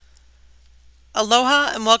Aloha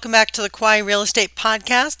and welcome back to the Kauai Real Estate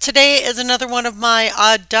Podcast. Today is another one of my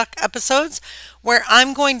Odd Duck episodes where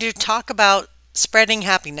I'm going to talk about spreading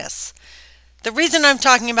happiness. The reason I'm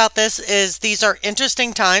talking about this is these are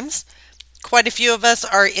interesting times. Quite a few of us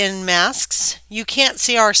are in masks. You can't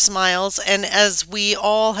see our smiles, and as we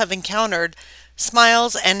all have encountered,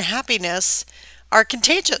 smiles and happiness are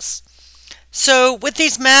contagious. So with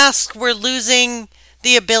these masks, we're losing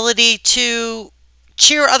the ability to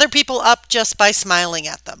cheer other people up just by smiling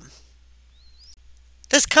at them.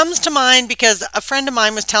 This comes to mind because a friend of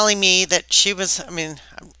mine was telling me that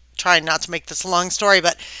I'm trying not to make this a long story,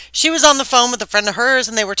 but she was on the phone with a friend of hers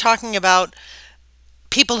and they were talking about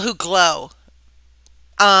people who glow.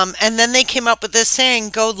 And then they came up with this saying,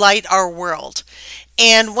 go light our world.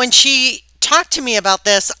 And when she talked to me about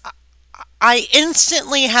this, I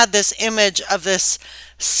instantly had this image of this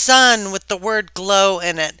sun with the word glow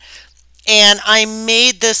in it. And I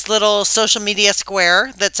made this little social media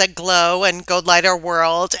square that said glow and go light our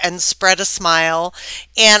world and spread a smile.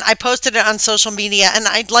 And I posted it on social media and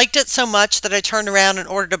I liked it so much that I turned around and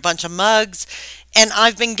ordered a bunch of mugs. And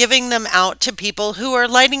I've been giving them out to people who are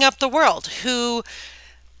lighting up the world, who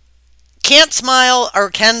can't smile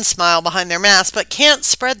or can smile behind their mask, but can't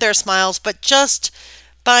spread their smiles, but just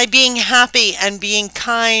by being happy and being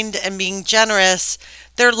kind and being generous,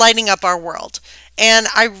 they're lighting up our world. And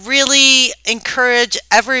I really encourage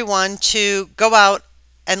everyone to go out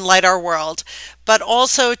and light our world, but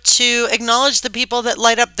also to acknowledge the people that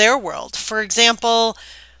light up their world. For example,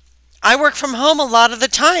 I work from home a lot of the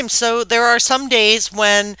time, so there are some days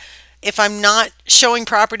when if I'm not showing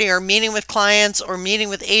property or meeting with clients or meeting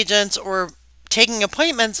with agents or taking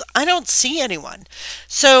appointments, I don't see anyone.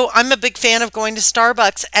 So I'm a big fan of going to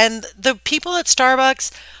Starbucks, and the people at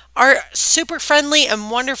Starbucks are super friendly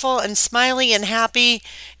and wonderful and smiley and happy,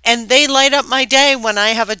 and they light up my day when I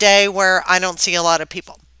have a day where I don't see a lot of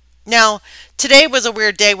people. Now, today was a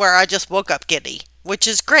weird day where I just woke up giddy, which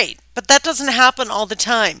is great, but that doesn't happen all the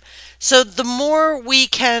time. So the more we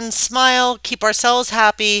can smile, keep ourselves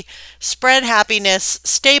happy, spread happiness,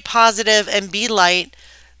 stay positive, and be light,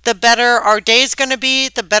 the better our day's going to be,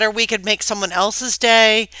 the better we could make someone else's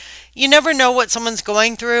day. You never know what someone's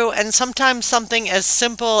going through, and sometimes something as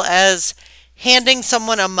simple as handing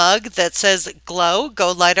someone a mug that says glow,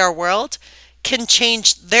 go light our world, can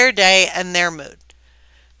change their day and their mood.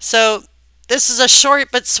 So this is a short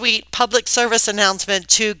but sweet public service announcement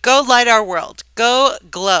to go light our world. Go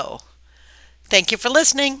glow. Thank you for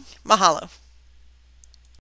listening. Mahalo.